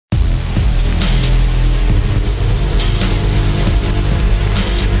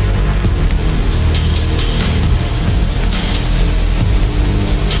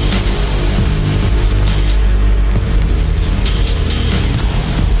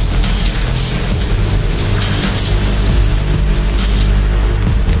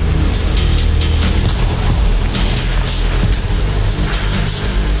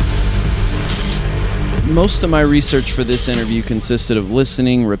Most of my research for this interview consisted of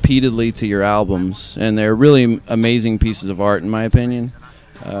listening repeatedly to your albums, and they're really amazing pieces of art, in my opinion.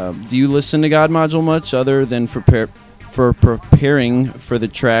 Do you listen to God Module much other than for preparing for the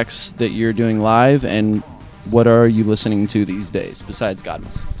tracks that you're doing live, and what are you listening to these days besides God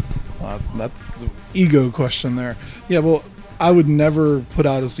Module? That's the ego question there. Yeah, well, I would never put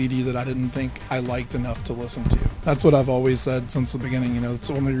out a CD that I didn't think I liked enough to listen to. That's what I've always said since the beginning. You know, it's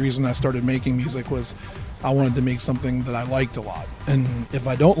the only reason I started making music was I wanted to make something that I liked a lot. And if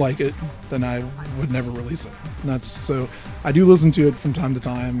I don't like it, then I would never release it. And so I do listen to it from time to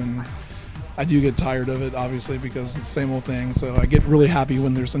time, and I do get tired of it, obviously, because it's the same old thing. So I get really happy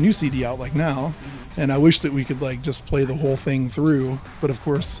when there's a new CD out like now, and I wish that we could like just play the whole thing through. But of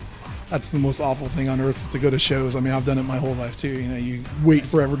course, that's the most awful thing on earth, to go to shows. I mean, I've done it my whole life too. You know, you wait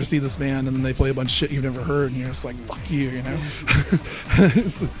forever to see this band, and then they play a bunch of shit you've never heard, and you're just like, fuck you, you know.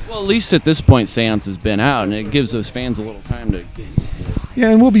 Well, at least at this point, Seance has been out, and it gives those fans a little time to get used to it.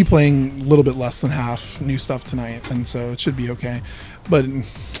 Yeah, and we'll be playing a little bit less than half new stuff tonight, and so it should be okay. But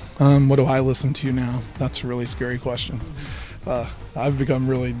what do I listen to now? That's a really scary question. I've become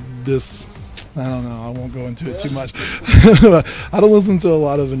really I don't know, I won't go into it too much. I don't listen to a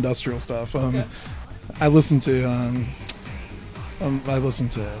lot of industrial stuff. I listen to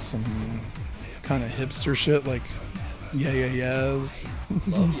some kind of hipster shit like Yeah Yeah Yeahs.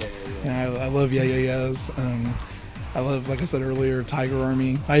 Yeah, I love Yeah Yeah Yeahs. I love, like I said earlier, Tiger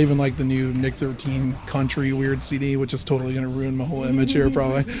Army. I even like the new Nick 13 country weird CD, which is totally going to ruin my whole image here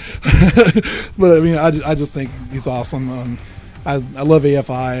probably. But I mean, I just think he's awesome. I love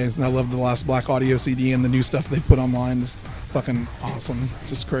AFI, and I love the last Black Audio CD, and the new stuff they put online is fucking awesome.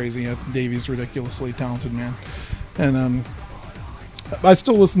 Just crazy. Davey's ridiculously talented, man. And I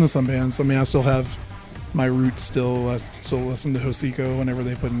still listen to some bands. I mean, I still have my roots still. I still listen to Hocico whenever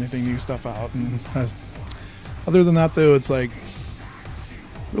they put anything new stuff out. And other than that, though, it's like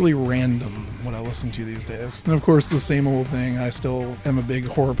really random what I listen to these days. And of course, the same old thing. I still am a big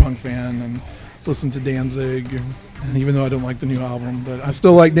horror punk fan and listen to Danzig. And even though I don't like the new album, but I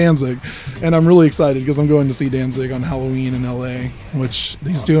still like Danzig. And I'm really excited because I'm going to see Danzig on Halloween in LA, which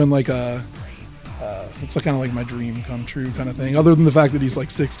he's doing like it's kind of like my dream come true kind of thing, other than the fact that he's like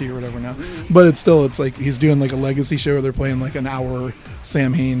 60 or whatever now. But it's like he's doing like a legacy show where they're playing like an hour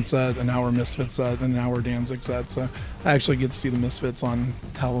Sam Hain set, an hour Misfits set, and an hour Danzig set. So I actually get to see the Misfits on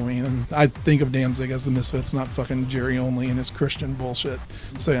Halloween. And I think of Danzig as the Misfits, not fucking Jerry Only and his Christian bullshit.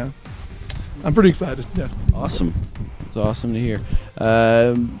 So yeah. I'm pretty excited. Yeah. Awesome. It's awesome to hear.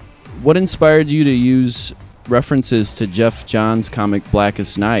 What inspired you to use references to Jeff Johns' comic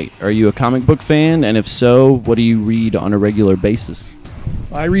Blackest Night? Are you a comic book fan? And if so, what do you read on a regular basis?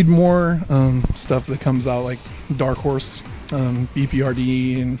 I read more stuff that comes out like Dark Horse,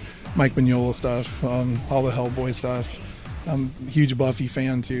 BPRD, and Mike Mignola stuff, all the Hellboy stuff. I'm a huge Buffy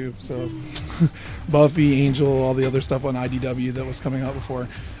fan too, so Buffy, Angel, all the other stuff on IDW that was coming out before.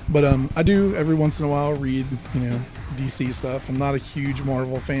 But I do every once in a while read, DC stuff. I'm not a huge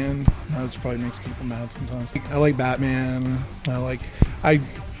Marvel fan, which probably makes people mad sometimes. I like Batman. I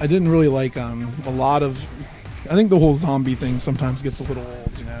didn't really like a lot of. I think the whole zombie thing sometimes gets a little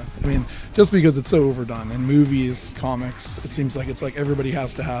old, I mean, just because it's so overdone in movies, comics. It seems like it's like everybody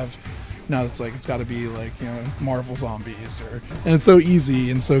has to have. Now it's like it's got to be like Marvel zombies, and it's so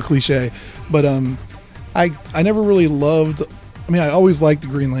easy and so cliche. But I never really loved. I mean, I always liked the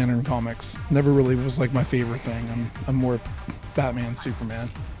Green Lantern comics. Never really was like my favorite thing. I'm more Batman, Superman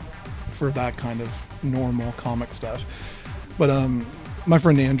for that kind of normal comic stuff. But my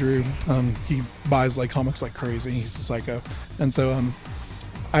friend Andrew, he buys like comics like crazy. He's a psycho, and so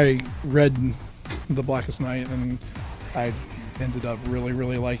I read The Blackest Night, and I ended up really,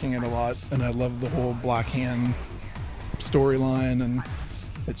 really liking it a lot. And I loved the whole Black Hand storyline, and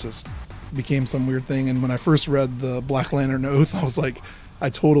it just became some weird thing. And when I first read the Black Lantern Oath, I was like, I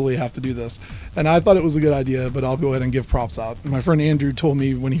totally have to do this. And I thought it was a good idea, but I'll go ahead and give props out. And my friend Andrew told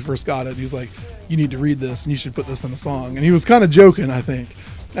me when he first got it, he was like, you need to read this and you should put this in a song. And he was kind of joking, I think.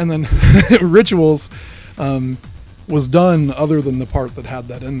 And then Rituals was done other than the part that had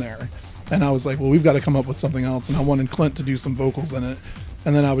that in there. And I was like, well, we've got to come up with something else. And I wanted Clint to do some vocals in it.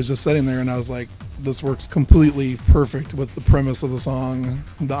 And then I was just sitting there and I was like, this works completely perfect with the premise of the song,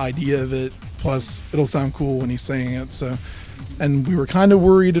 the idea of it, plus it'll sound cool when he's saying it. So, and we were kind of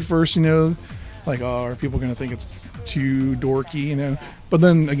worried at first, like, oh, are people going to think it's too dorky, But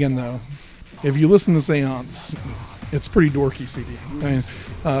then again, though, if you listen to Seance, it's pretty dorky CD. I mean,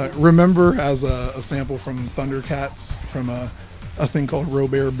 Remember as a sample from Thundercats, from a thing called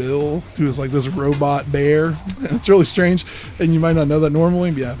Robert Bill, who is like this robot bear. And it's really strange, and you might not know that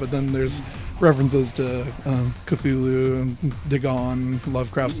normally, but then there's references to Cthulhu, and Dagon,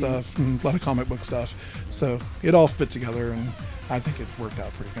 Lovecraft stuff, and a lot of comic book stuff. So it all fit together, and I think it worked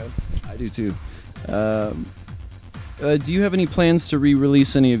out pretty good. I do too. Do you have any plans to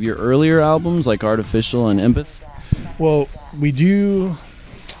re-release any of your earlier albums, like Artificial and Empath? Well, we do.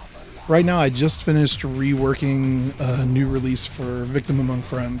 Right now, I just finished reworking a new release for Victim Among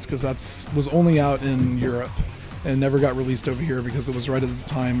Friends, because was only out in Europe and never got released over here because it was right at the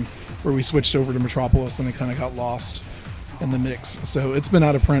time where we switched over to Metropolis and it kind of got lost in the mix. So it's been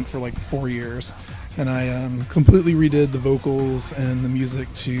out of print for like 4 years, and I completely redid the vocals and the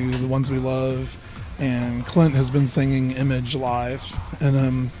music to The Ones We Love, and Clint has been singing Image live,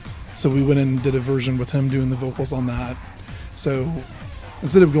 and so we went in and did a version with him doing the vocals on that. So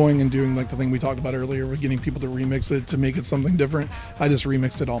instead of going and doing like the thing we talked about earlier with getting people to remix it to make it something different, I just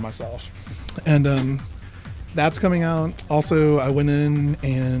remixed it all myself. And that's coming out. Also, I went in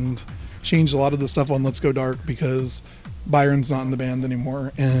and changed a lot of the stuff on Let's Go Dark because Byron's not in the band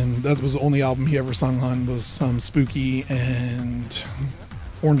anymore, and that was the only album he ever sung on was Spooky and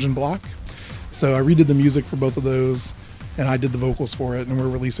Orange and Black. So I redid the music for both of those, and I did the vocals for it, and we're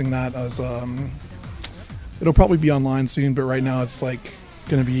releasing that as it'll probably be online soon, but right now it's like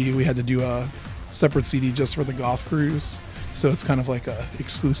gonna be, we had to do a separate CD just for the Goth Cruise, so it's kind of like a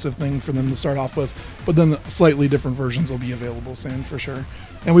exclusive thing for them to start off with, but then slightly different versions will be available soon for sure.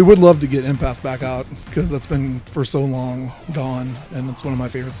 And we would love to get Empath back out because that's been for so long gone, and it's one of my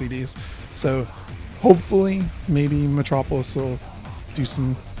favorite CDs. So hopefully maybe Metropolis will do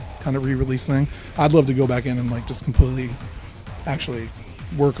some kind of re-release thing. I'd love to go back in and like just completely actually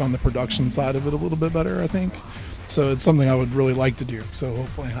work on the production side of it a little bit better, I think. So it's something I would really like to do. So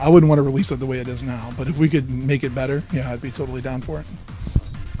hopefully, I wouldn't want to release it the way it is now, but if we could make it better, yeah, I'd be totally down for it.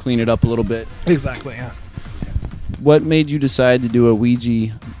 Clean it up a little bit. Exactly, yeah. What made you decide to do a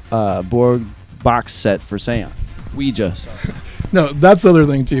Ouija board box set for Seance? Ouija, sorry. No, that's the other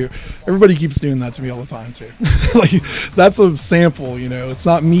thing too. Everybody keeps doing that to me all the time too. Like, that's a sample, you know. It's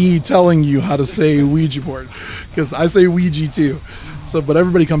not me telling you how to say Ouija board, because I say Ouija too. So, but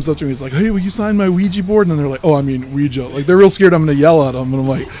everybody comes up to me, it's like, hey, will you sign my Ouija board? And they're like, oh, I mean Ouija. Like, they're real scared I'm going to yell at them. And I'm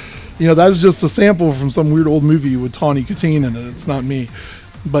like, you know, that's just a sample from some weird old movie with Tawny Katane in it. It's not me.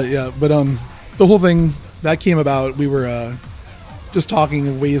 But yeah, but the whole thing that came about, we were just talking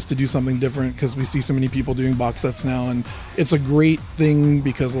of ways to do something different because we see so many people doing box sets now, and it's a great thing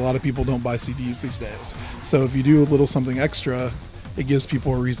because a lot of people don't buy CDs these days. So if you do a little something extra, it gives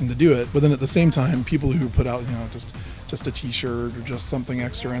people a reason to do it. But then at the same time, people who put out, you know, just a t-shirt or just something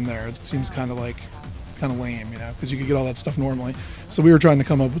extra in there, it seems kind of lame, you know, because you could get all that stuff normally. So we were trying to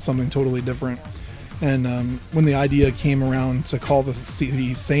come up with something totally different. And when the idea came around to call the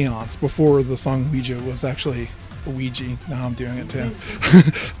CD Seance, before the song Ouija was actually Ouija, now I'm doing it too.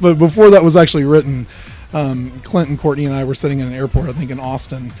 But before that was actually written, Clint and Courtney and I were sitting in an airport, I think in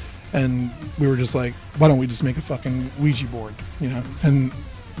Austin, and we were just like, why don't we just make a fucking Ouija board, you know? And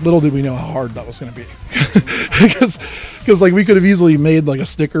little did we know how hard that was going to be. Because like we could have easily made like a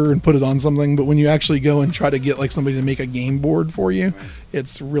sticker and put it on something, but when you actually go and try to get like somebody to make a game board for you,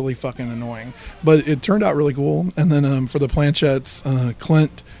 it's really fucking annoying. But it turned out really cool. And then for the planchettes,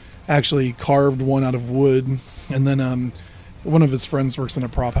 Clint actually carved one out of wood, and then one of his friends works in a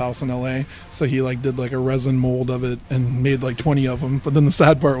prop house in LA, so he like did like a resin mold of it and made like 20 of them. But then the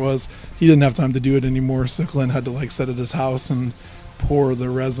sad part was he didn't have time to do it anymore, so Clint had to like set at his house and pour the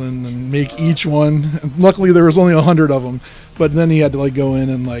resin and make each one. And luckily there was only 100 of them, but then he had to like go in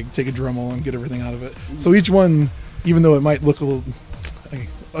and like take a Dremel and get everything out of it. So each one, even though it might look a little,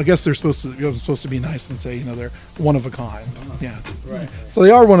 I guess you're supposed to be nice and say, you know, they're one of a kind. Yeah, right. So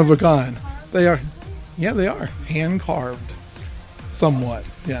they are one of a kind. They are, yeah, they are hand carved, somewhat.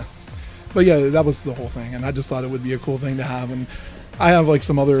 Yeah, but yeah, that was the whole thing, and I just thought it would be a cool thing to have. And I have like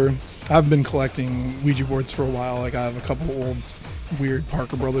some other. I've been collecting Ouija boards for a while. Like I have a couple old weird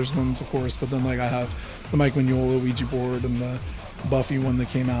Parker Brothers ones, of course, but then like I have the Mike Mignola Ouija board and the Buffy one that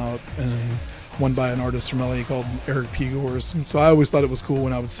came out, and one by an artist from LA called Eric Pigors. And so I always thought it was cool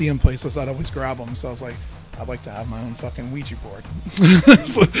when I would see him places, I'd always grab them. So I was like, I'd like to have my own fucking Ouija board.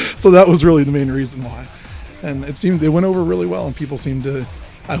 so that was really the main reason why. And it went over really well, and people seemed to,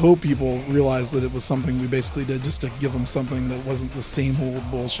 I hope people realized that it was something we basically did just to give them something that wasn't the same old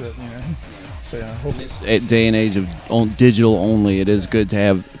bullshit, you know. So yeah, I hope. In this day and age of digital only, it is good to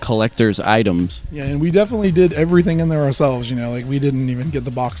have collector's items. Yeah, and we definitely did everything in there ourselves, you know. Like we didn't even get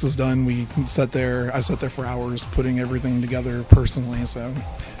the boxes done. I sat there for hours putting everything together personally. So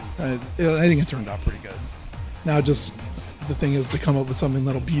I think it turned out pretty good. Now just the thing is to come up with something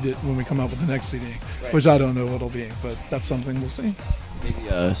that'll beat it when we come out with the next CD, right, which I don't know what it'll be, but that's something we'll see. Maybe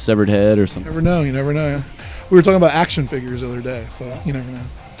a severed head or something. You never know. We were talking about action figures the other day, so you never know.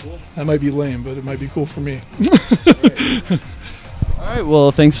 That might be lame, but it might be cool for me. All right,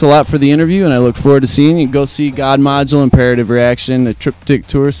 well, thanks a lot for the interview, and I look forward to seeing you. Go see God Module, Imperative Reaction, the Triptych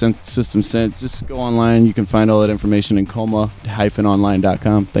Tour, System Sent. Just go online. You can find all that information in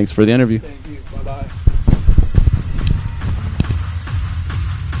coma-online.com. Thanks for the interview.